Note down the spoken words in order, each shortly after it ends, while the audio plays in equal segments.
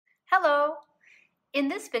Hello! In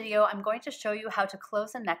this video, I'm going to show you how to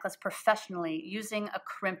close a necklace professionally using a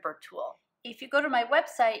crimper tool. If you go to my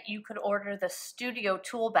website, you could order the Studio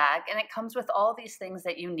Tool Bag, and it comes with all these things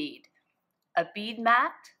that you need. A bead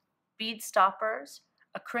mat, bead stoppers,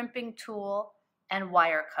 a crimping tool, and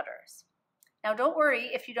wire cutters. Now don't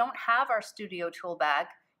worry, if you don't have our Studio Tool Bag,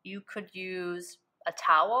 you could use a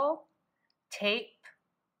towel, tape,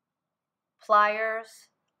 pliers,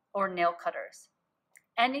 or nail cutters.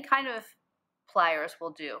 Any kind of pliers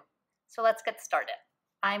will do. So let's get started.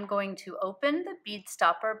 I'm going to open the bead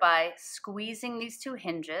stopper by squeezing these two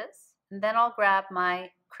hinges, and then I'll grab my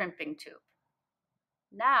crimping tube.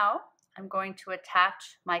 Now I'm going to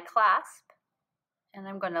attach my clasp, and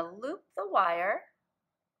I'm going to loop the wire,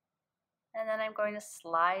 and then I'm going to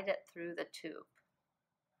slide it through the tube.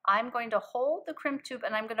 I'm going to hold the crimp tube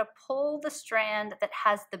and I'm going to pull the strand that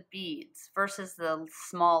has the beads versus the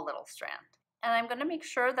small little strand. And I'm going to make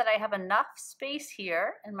sure that I have enough space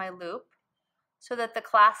here in my loop so that the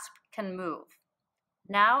clasp can move.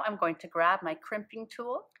 Now I'm going to grab my crimping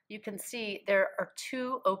tool. You can see there are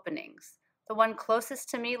two openings. The one closest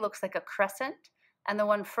to me looks like a crescent, and the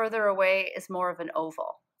one further away is more of an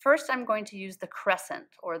oval. First, I'm going to use the crescent,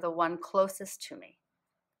 or the one closest to me.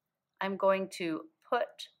 I'm going to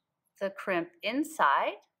put the crimp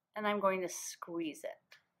inside, and I'm going to squeeze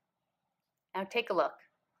it. Now take a look.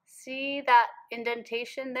 See that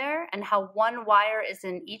indentation there and how one wire is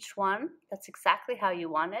in each one? That's exactly how you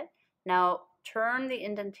want it. Now turn the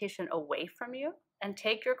indentation away from you and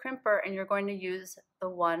take your crimper, and you're going to use the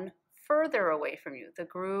one further away from you, the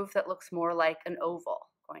groove that looks more like an oval.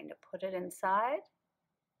 I'm going to put it inside,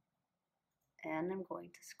 and I'm going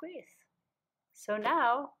to squeeze. So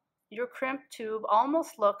now your crimp tube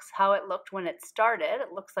almost looks how it looked when it started.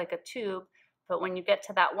 It looks like a tube, but when you get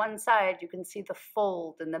to that one side, you can see the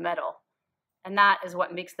fold in the middle. And that is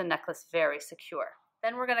what makes the necklace very secure.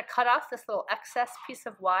 Then we're going to cut off this little excess piece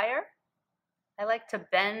of wire. I like to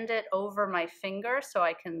bend it over my finger so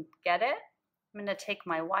I can get it. I'm going to take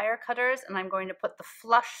my wire cutters and I'm going to put the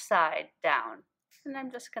flush side down. And I'm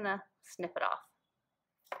just going to snip it off.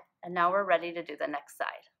 And now we're ready to do the next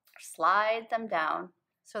side. Slide them down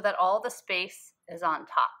so that all the space is on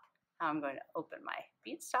top. Now I'm going to open my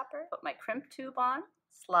bead stopper, put my crimp tube on,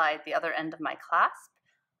 slide the other end of my clasp.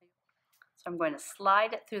 So I'm going to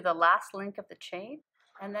slide it through the last link of the chain,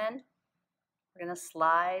 and then we're going to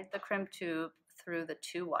slide the crimp tube through the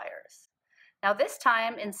two wires. Now this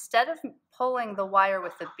time, instead of pulling the wire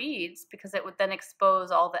with the beads, because it would then expose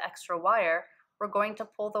all the extra wire, we're going to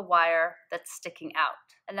pull the wire that's sticking out.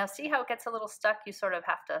 And now see how it gets a little stuck? You sort of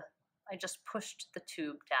have to, I just pushed the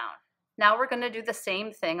tube down. Now we're going to do the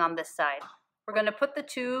same thing on this side. We're going to put the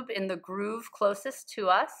tube in the groove closest to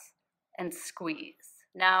us and squeeze.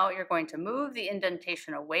 Now you're going to move the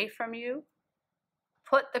indentation away from you,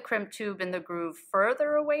 put the crimp tube in the groove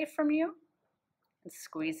further away from you, and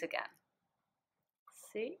squeeze again.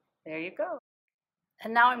 See? There you go.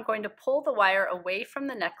 And now I'm going to pull the wire away from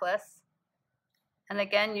the necklace, and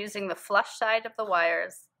again using the flush side of the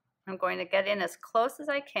wires, I'm going to get in as close as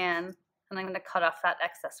I can, and I'm going to cut off that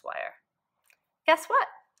excess wire. Guess what?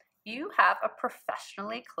 You have a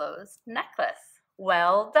professionally closed necklace.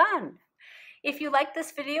 Well done! If you like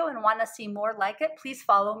this video and want to see more like it, please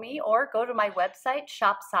follow me or go to my website,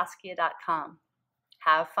 shopsaskia.com.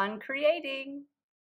 Have fun creating!